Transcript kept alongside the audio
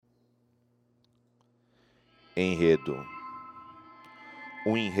Enredo.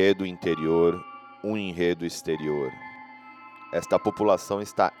 Um enredo interior, um enredo exterior. Esta população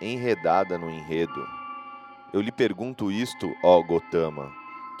está enredada no enredo. Eu lhe pergunto isto, ó Gotama,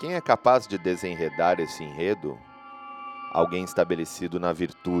 quem é capaz de desenredar esse enredo? Alguém estabelecido na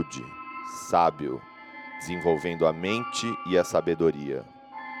virtude, sábio, desenvolvendo a mente e a sabedoria.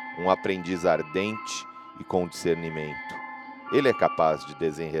 Um aprendiz ardente e com discernimento. Ele é capaz de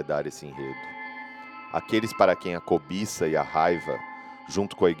desenredar esse enredo. Aqueles para quem a cobiça e a raiva,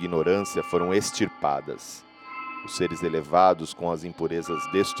 junto com a ignorância, foram extirpadas. Os seres elevados com as impurezas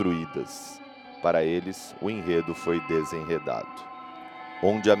destruídas. Para eles, o enredo foi desenredado.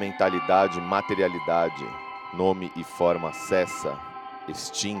 Onde a mentalidade e materialidade, nome e forma cessa,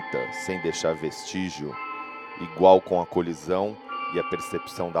 extinta, sem deixar vestígio, igual com a colisão e a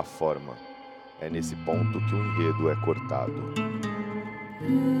percepção da forma. É nesse ponto que o enredo é cortado.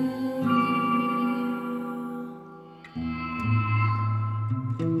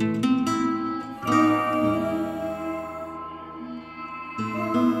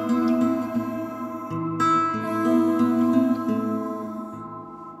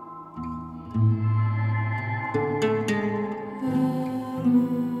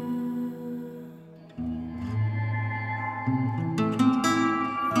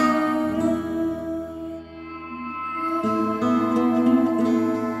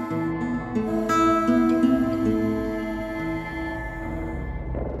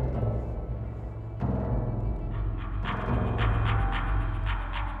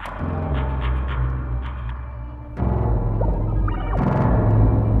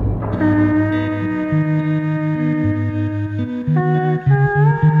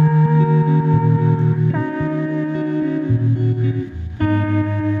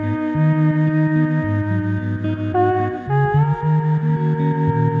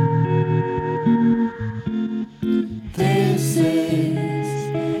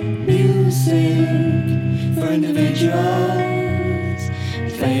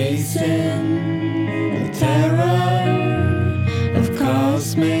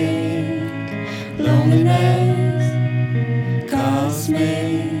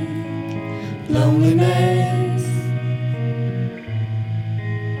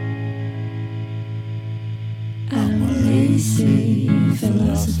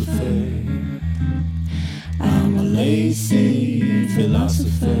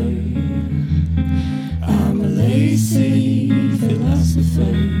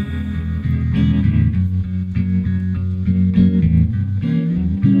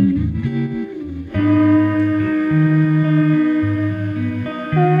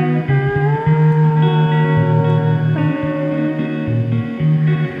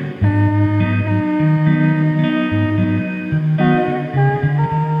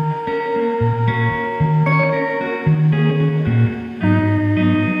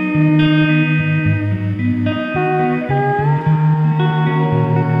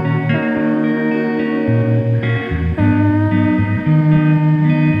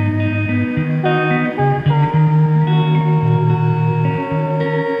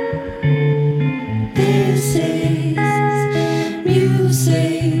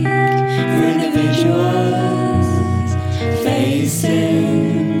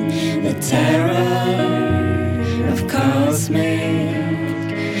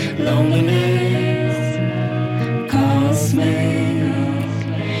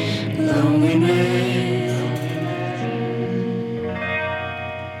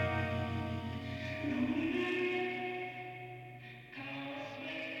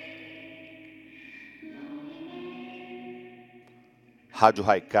 Rádio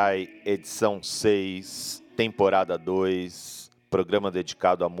HAiKAi, edição 6, temporada 2, programa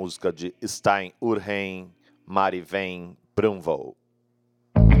dedicado à música de STEIN, URHEIM, Marivém, Brunvol.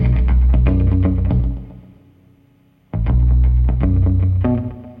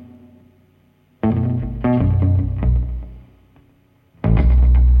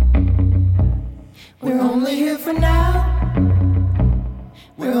 We're only here for now.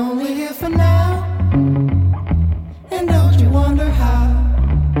 We're only here for now. And don't you wonder how?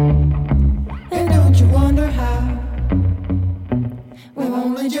 And don't you wonder how? We've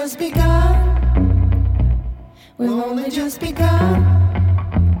only just begun. We've only just begun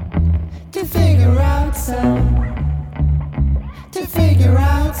to figure out some. To figure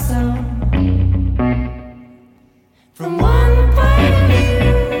out some. From one point of view,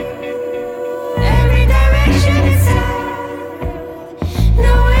 every direction is south.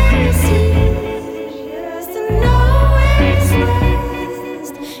 Nowhere to see, just to know where is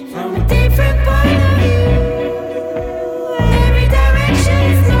west. From a different point of view, every direction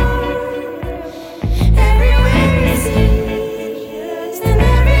is north. Everywhere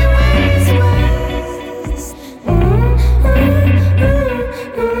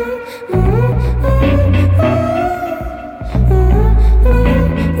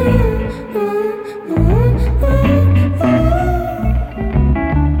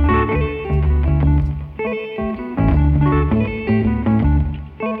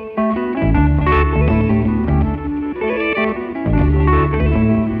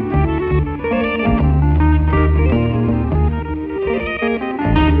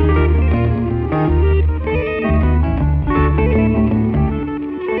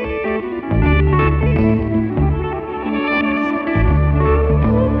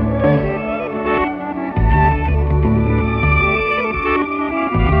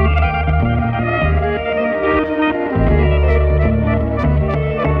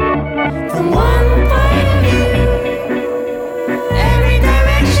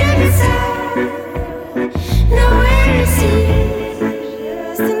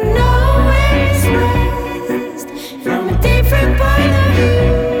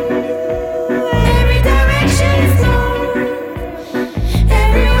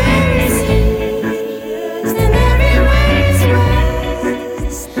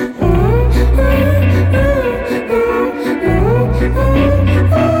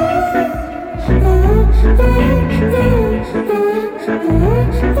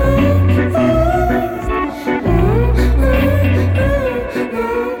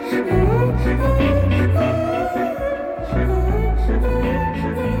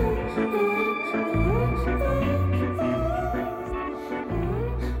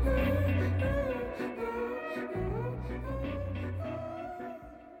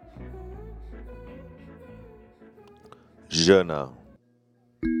Jana.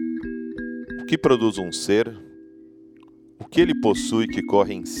 O que produz um ser? O que ele possui que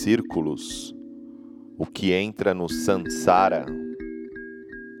corre em círculos? O que entra no samsara?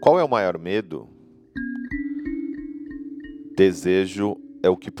 Qual é o maior medo? Desejo é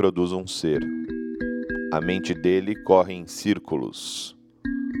o que produz um ser. A mente dele corre em círculos.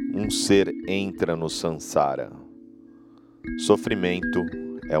 Um ser entra no samsara. Sofrimento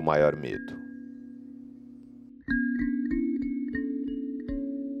é o maior medo.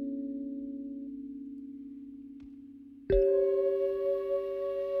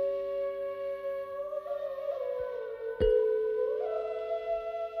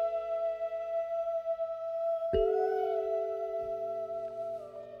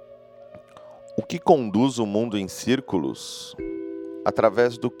 O que conduz o mundo em círculos?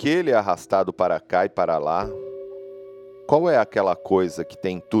 Através do que ele é arrastado para cá e para lá? Qual é aquela coisa que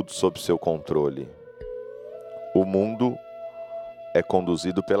tem tudo sob seu controle? O mundo é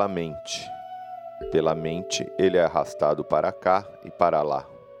conduzido pela mente. Pela mente, ele é arrastado para cá e para lá.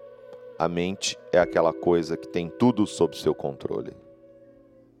 A mente é aquela coisa que tem tudo sob seu controle.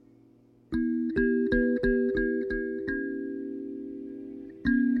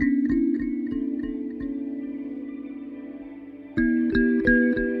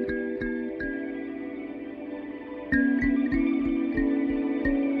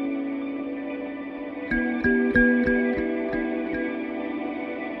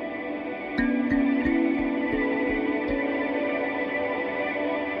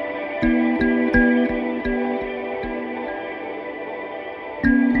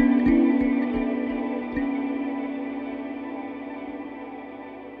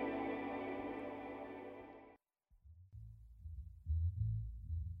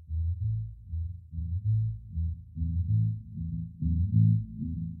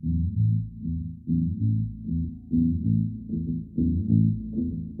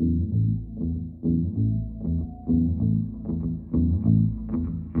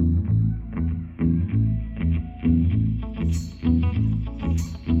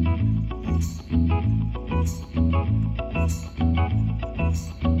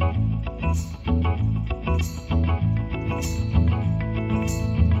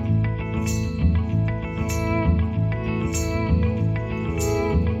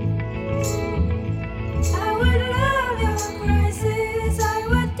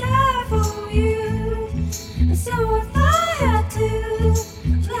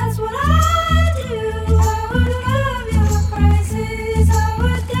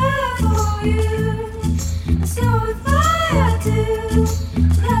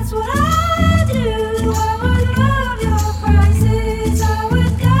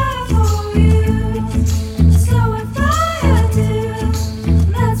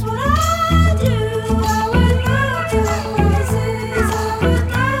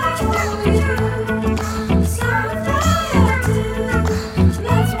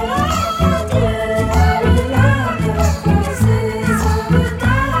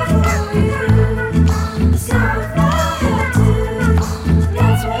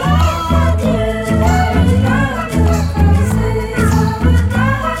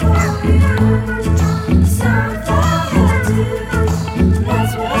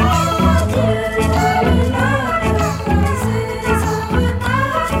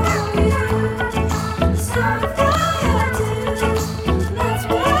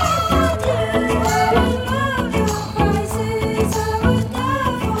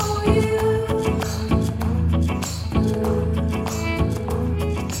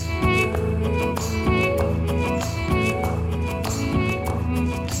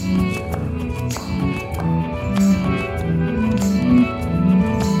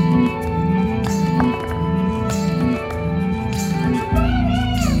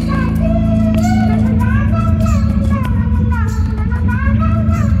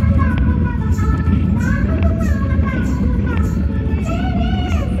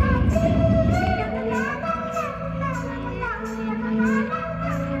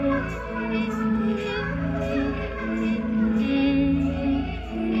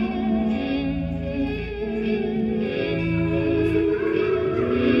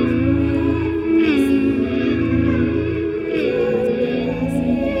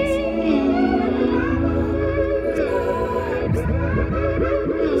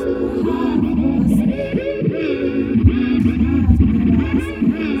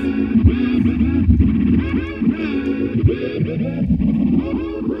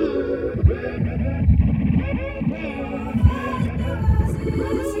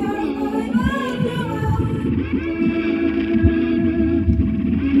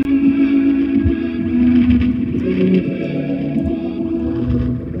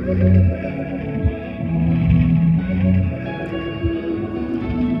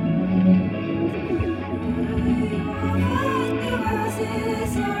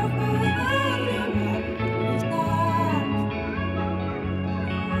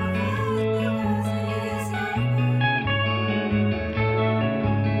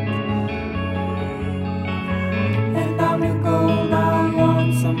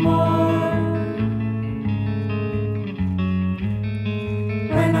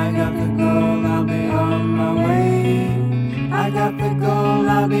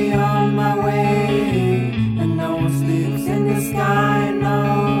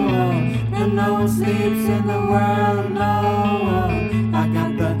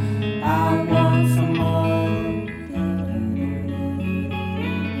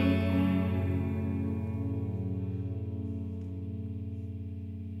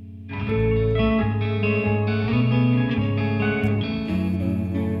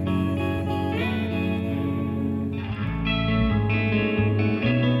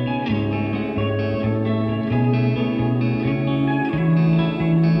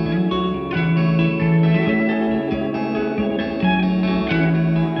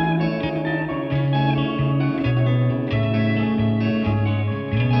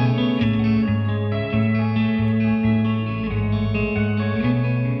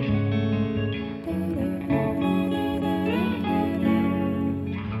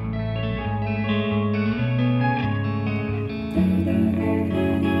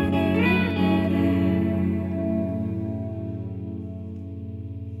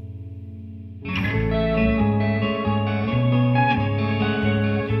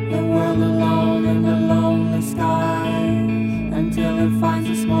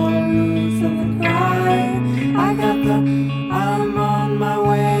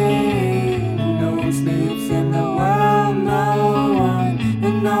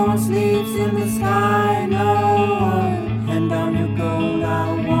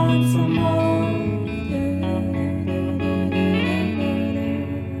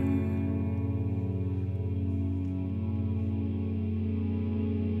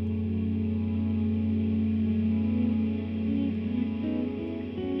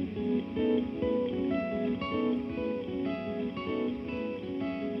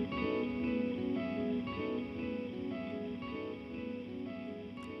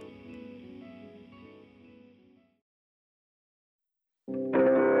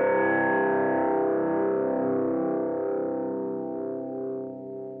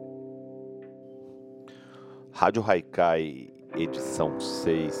 Rádio HAiKAi, edição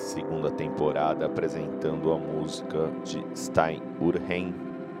 6, segunda temporada, apresentando a música de STEIN, URHEIM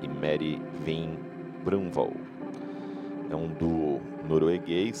e Mary Vin Brunvoll. É um duo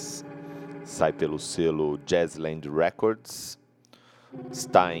norueguês, sai pelo selo Jazzland Records.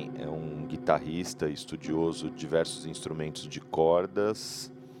 STEIN é um guitarrista estudioso de diversos instrumentos de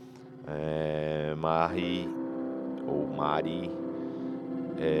cordas. Mari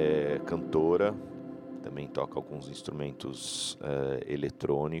é cantora, também toca alguns instrumentos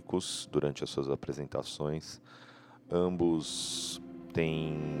eletrônicos durante as suas apresentações. Ambos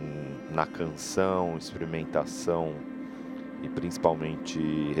têm na canção, experimentação e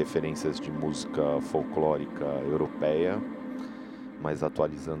principalmente referências de música folclórica europeia, mas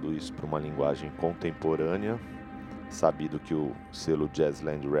atualizando isso para uma linguagem contemporânea. Sabido que o selo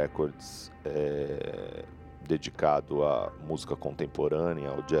Jazzland Records é dedicado à música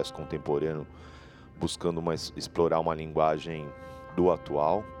contemporânea, ao jazz contemporâneo, buscando explorar uma linguagem do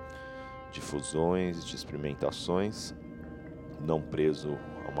atual, de fusões, de experimentações, não preso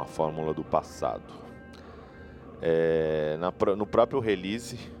a uma fórmula do passado. No próprio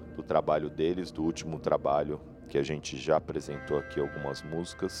release do trabalho deles, do último trabalho que a gente já apresentou aqui algumas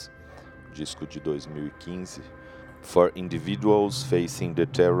músicas, disco de 2015, For Individuals Facing the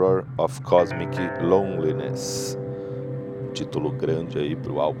Terror of Cosmic Loneliness, título grande aí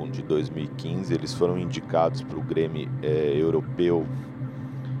para o álbum de 2015. Eles foram indicados para o Grammy europeu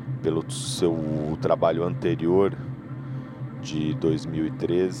pelo seu trabalho anterior de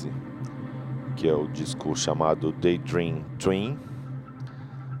 2013, que é o disco chamado Daydream Twin.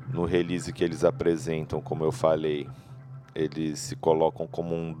 No release que eles apresentam, como eu falei, eles se colocam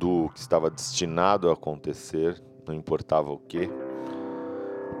como um duo que estava destinado a acontecer, não importava o que.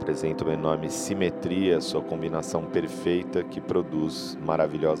 Apresentam uma enorme simetria, sua combinação perfeita que produz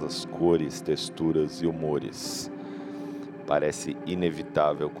maravilhosas cores, texturas e humores. Parece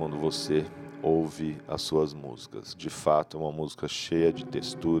inevitável quando você ouve as suas músicas. De fato, é uma música cheia de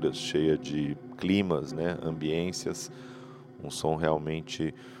texturas, cheia de climas, ambiências, um som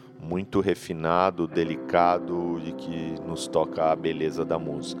realmente muito refinado, delicado e que nos toca a beleza da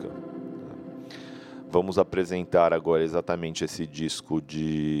música. Vamos apresentar agora exatamente esse disco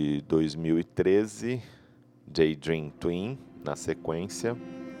de 2013, Daydream Twin, na sequência.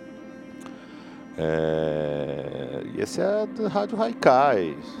 E esse é da Rádio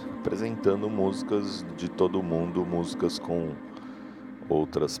HAiKAi, apresentando músicas de todo mundo, músicas com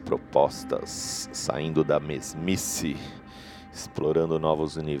outras propostas, saindo da mesmice, explorando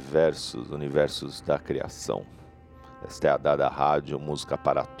novos universos da criação. Esta é a Dada Rádio, música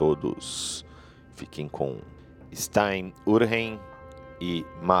para todos. Fiquem com STEIN, URHEIM e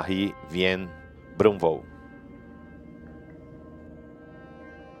Mary Vin Brunvoll.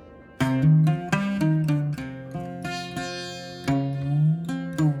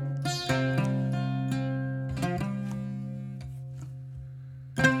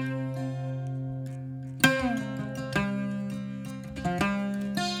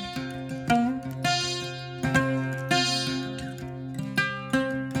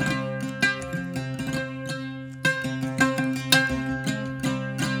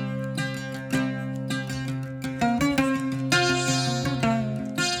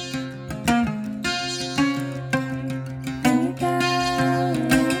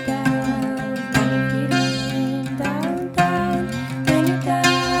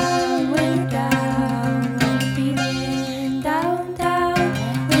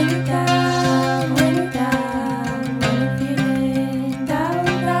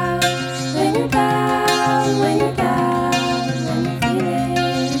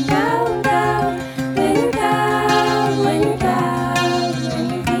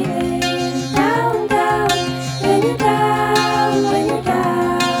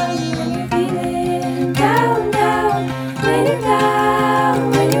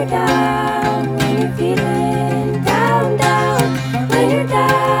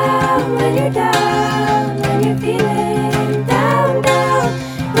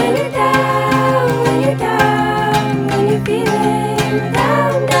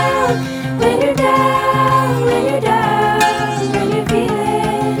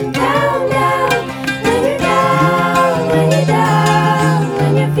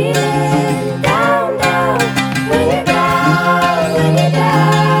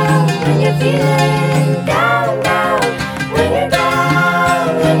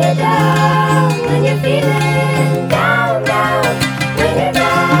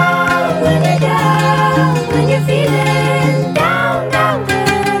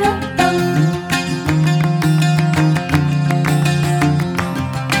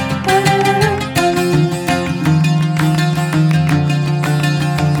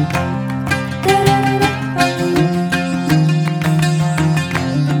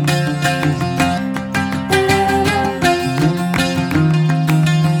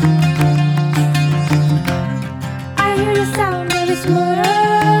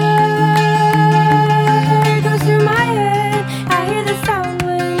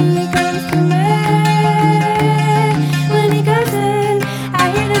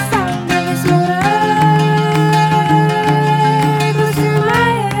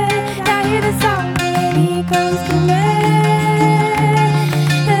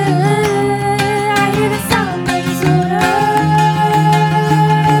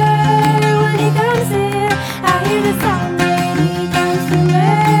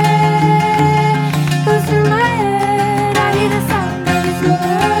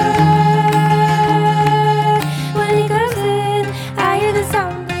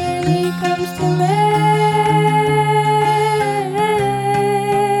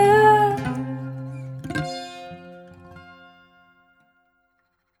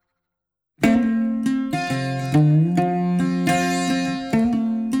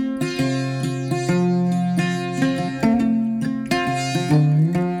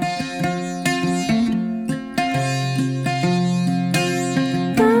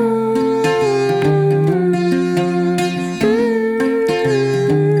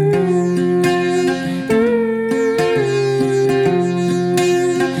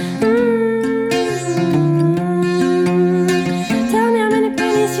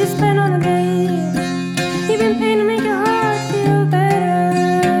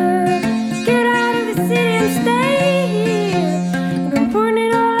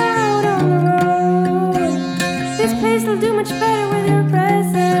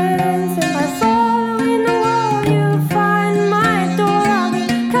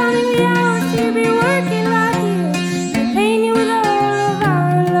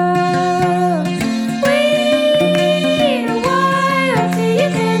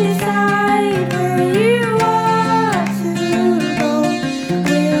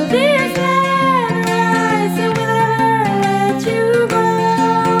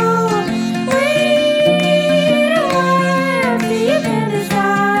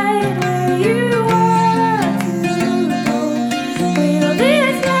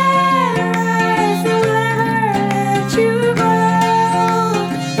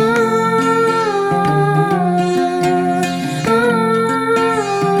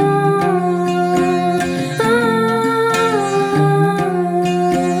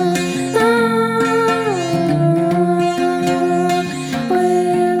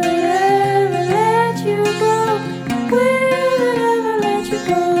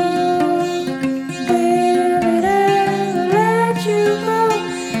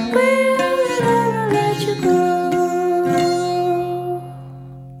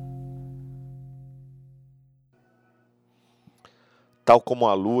 Tal como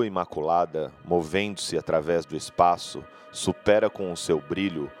a lua imaculada, movendo-se através do espaço, supera com o seu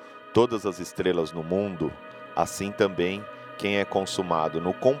brilho todas as estrelas no mundo, assim também quem é consumado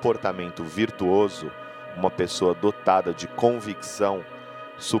no comportamento virtuoso, uma pessoa dotada de convicção,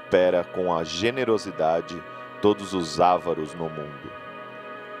 supera com a generosidade todos os ávaros no mundo.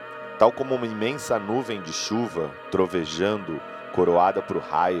 Tal como uma imensa nuvem de chuva, trovejando, coroada por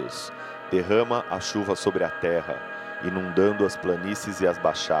raios, derrama a chuva sobre a terra, inundando as planícies e as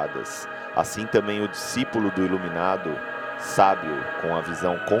baixadas, assim também o discípulo do iluminado, sábio, com a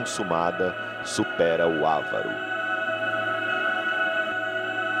visão consumada, supera o ávaro.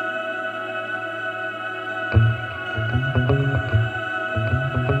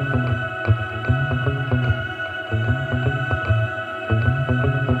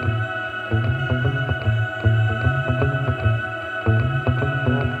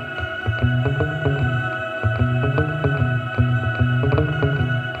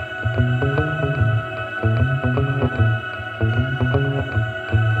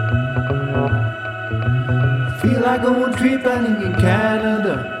 Like going tree planting in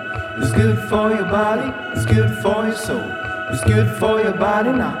Canada. It's good for your body, it's good for your soul. It's good for your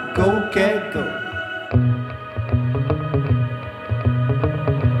body, now go cat go.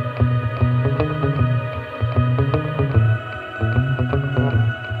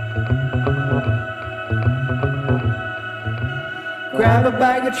 Grab a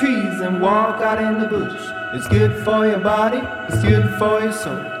bag of trees and walk out in the bush. It's good for your body, it's good for your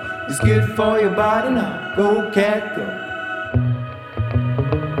soul. It's good for your body, now go cat go.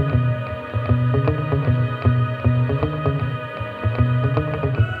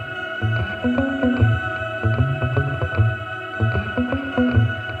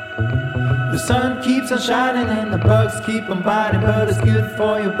 The sun keeps on shining and the bugs keep on biting, but it's good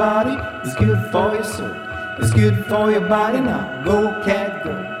for your body, it's good for your soul. It's good for your body, now go cat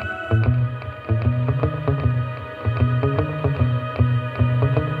go.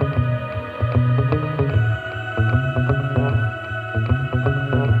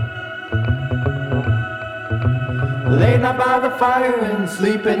 Laying out by the fire and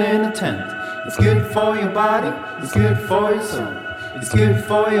sleeping in a tent. It's good for your body, it's good for your soul. It's good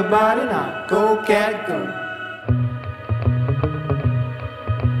for your body, now go cat go.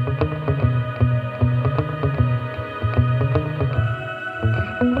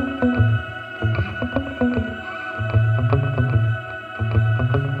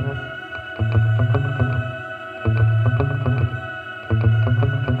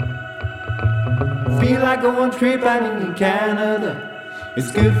 Feel like going tree planting in Canada.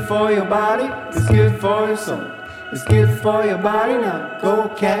 It's good for your body, it's good for your soul. It's good for your body, now go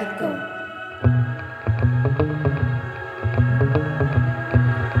cat go.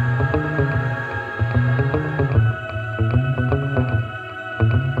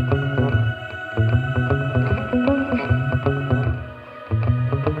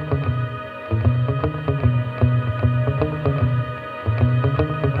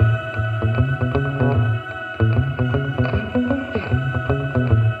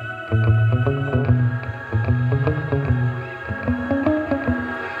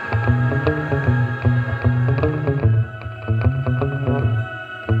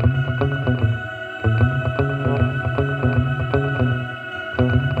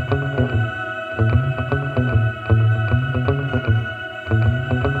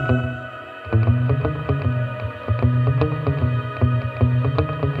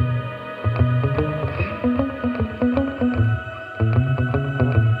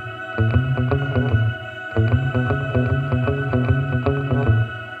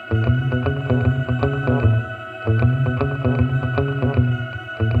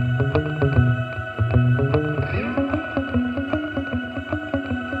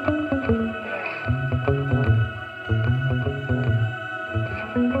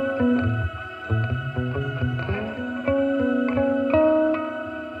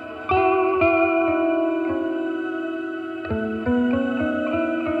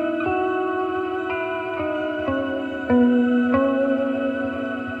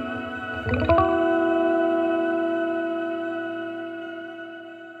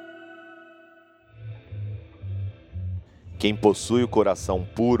 Quem possui o coração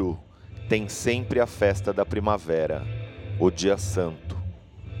puro tem sempre a festa da primavera, o dia santo.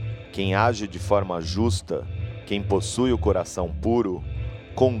 Quem age de forma justa, quem possui o coração puro,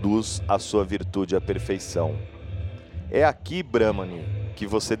 conduz a sua virtude à perfeição. É aqui, Brahmani, que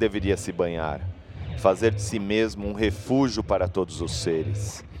você deveria se banhar, fazer de si mesmo um refúgio para todos os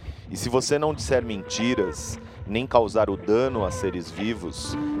seres. E se você não disser mentiras, nem causar o dano a seres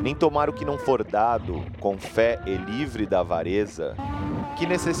vivos, nem tomar o que não for dado, com fé e livre da avareza, que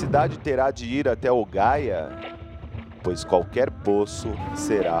necessidade terá de ir até o Gaia? Pois qualquer poço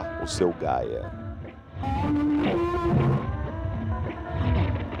será o seu Gaia.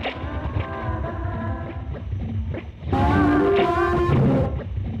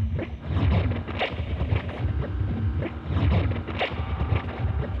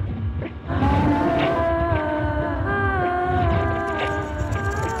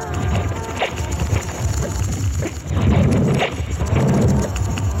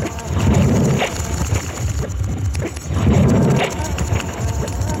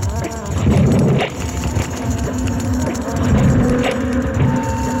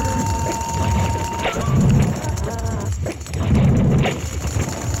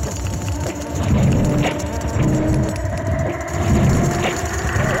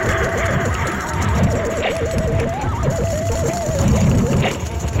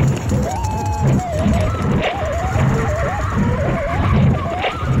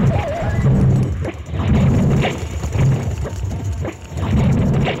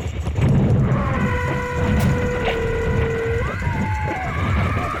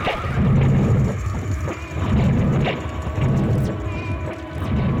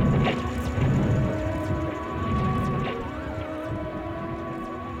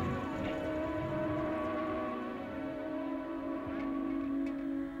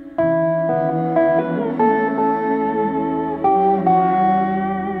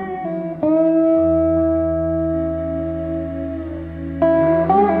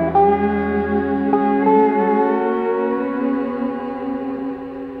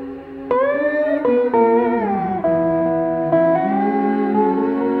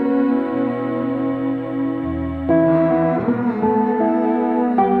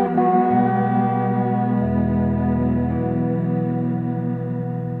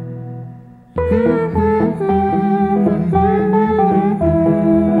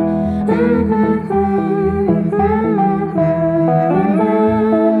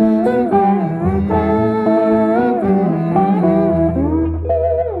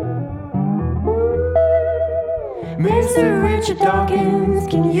 Mr. Richard Dawkins,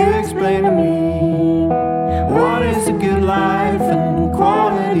 can you explain to me what is a good life and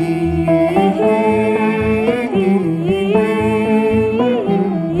quality?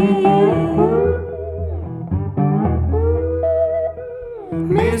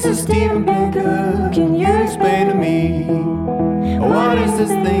 Mr. Stephen Baker, can you explain to me what is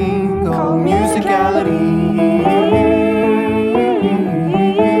this thing called musicality?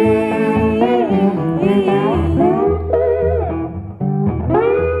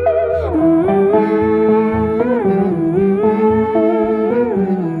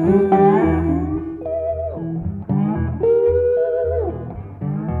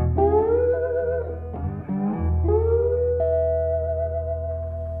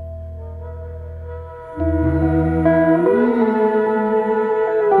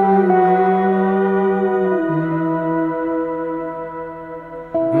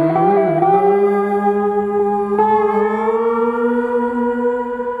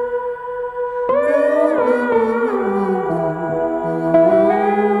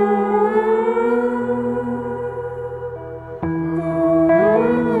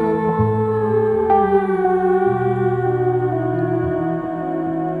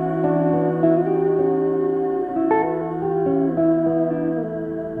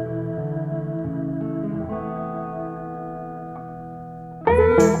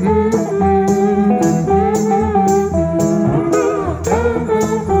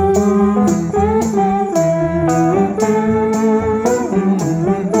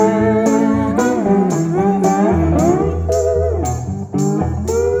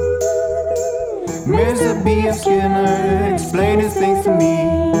 Mr. B.F. Skinner, explain these things to me.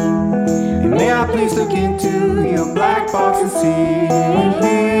 And may I please look into your black box and see?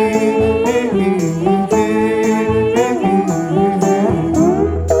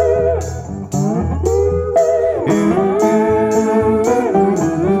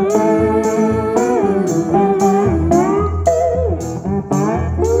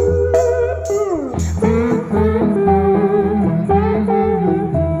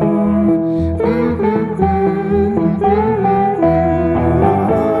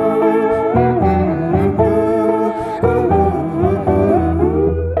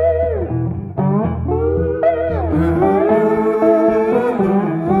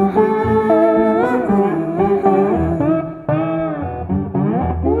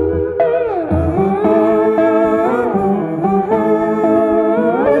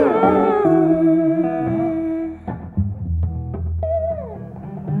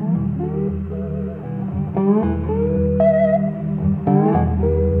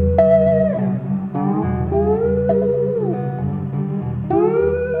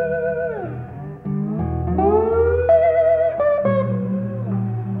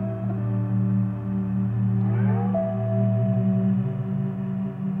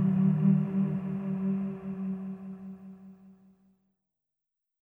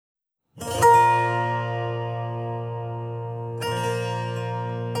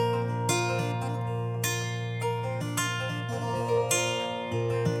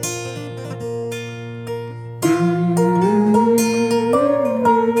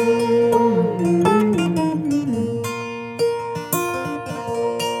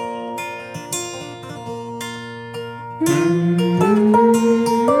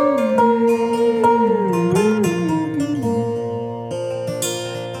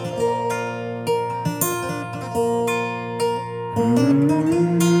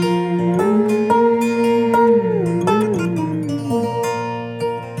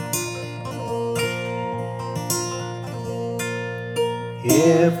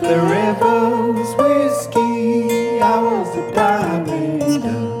 If the river was whiskey, I was a diving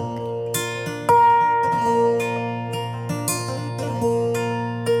duck.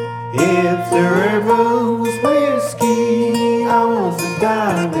 If the river was whiskey, I was a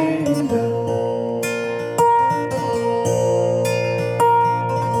diving duck.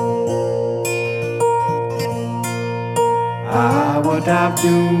 I would dive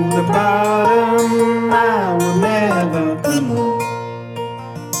to the bottom, I would never come up.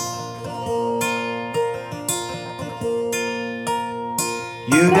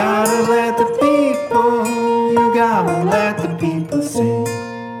 You gotta let the people, you gotta let the people sing.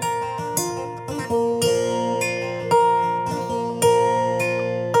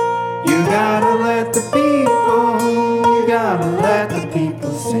 You gotta let the people, you gotta let the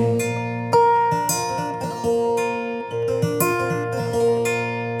people sing.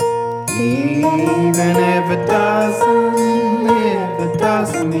 Even if it doesn't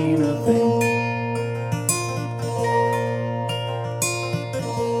mean a thing.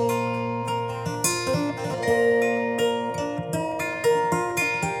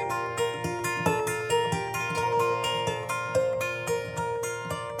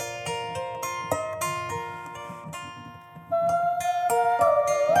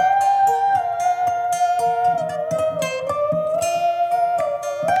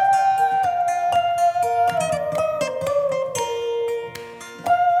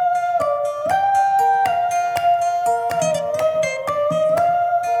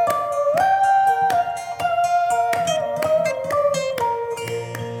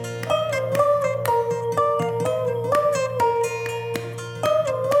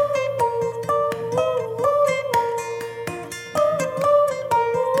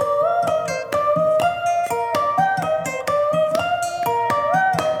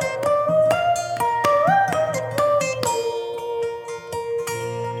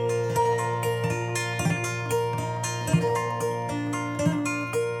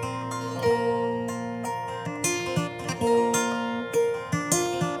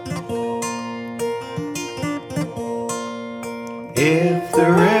 If the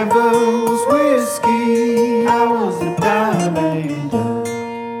river was whiskey, I was a diving duck.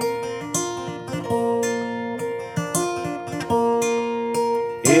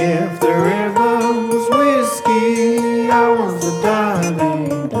 If the river was whiskey, I was a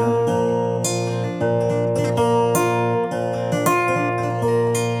diving duck.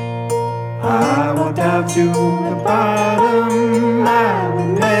 I would dive to the bottom, I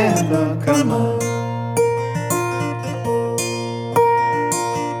would never come up.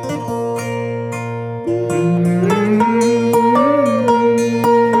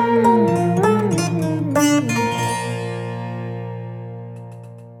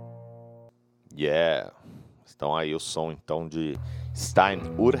 Então aí o som então de STEIN,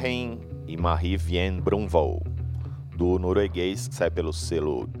 URHEIM e KVIEN Brunvoll, do norueguês, que sai pelo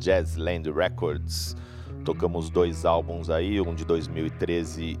selo Jazzland Records. Tocamos 2 álbuns aí, um de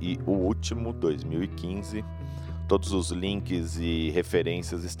 2013 e o último, 2015. Todos os links e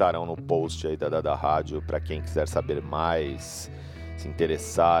referências estarão no post aí da RAdiO, para quem quiser saber mais, se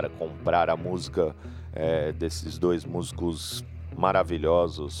interessar, comprar a música desses 2 músicos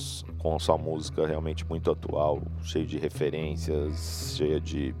maravilhosos, com sua música realmente muito atual, cheia de referências, cheia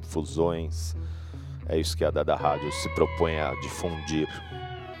de fusões. É isso que a RAdiO se propõe a difundir.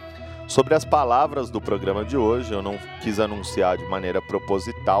 Sobre as palavras do programa de hoje, eu não quis anunciar de maneira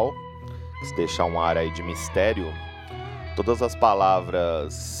proposital, quis deixar um ar aí de mistério. Todas as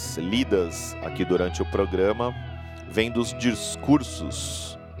palavras lidas aqui durante o programa vêm dos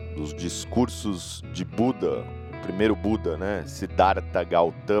discursos de Buda, o primeiro Buda, né? Siddhartha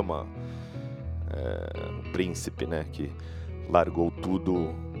Gautama, o príncipe, né? Que largou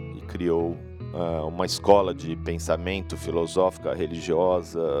tudo e criou uma escola de pensamento filosófica,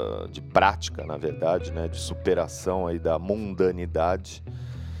 religiosa, de prática, na verdade, né? De superação aí da mundanidade,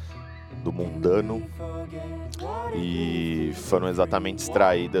 do mundano, e foram exatamente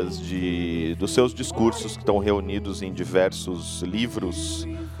extraídas dos seus discursos, que estão reunidos em diversos livros.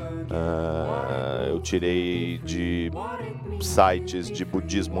 Eu tirei de sites de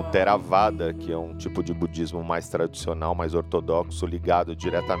budismo Theravada, que é um tipo de budismo mais tradicional, mais ortodoxo, ligado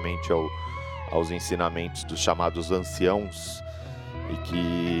diretamente aos ensinamentos dos chamados anciãos, e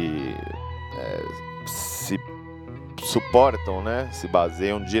que se suportam, né, se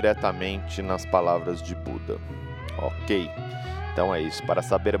baseiam diretamente nas palavras de Buda. Ok? Então é isso. Para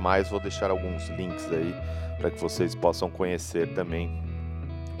saber mais, vou deixar alguns links aí para que vocês possam conhecer também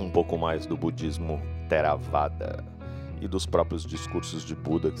um pouco mais do budismo Theravada e dos próprios discursos de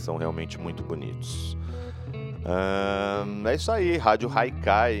Buda, que são realmente muito bonitos. É isso aí, Rádio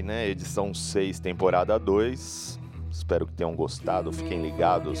HAiKAi, né? Edição 6, temporada 2. Espero que tenham gostado. Fiquem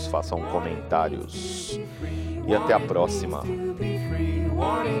ligados, façam comentários. E até a próxima.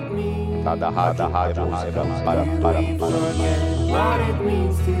 Tá da rádio música para. What it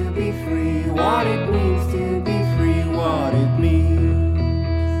means to be free, what it means to be free, what it means.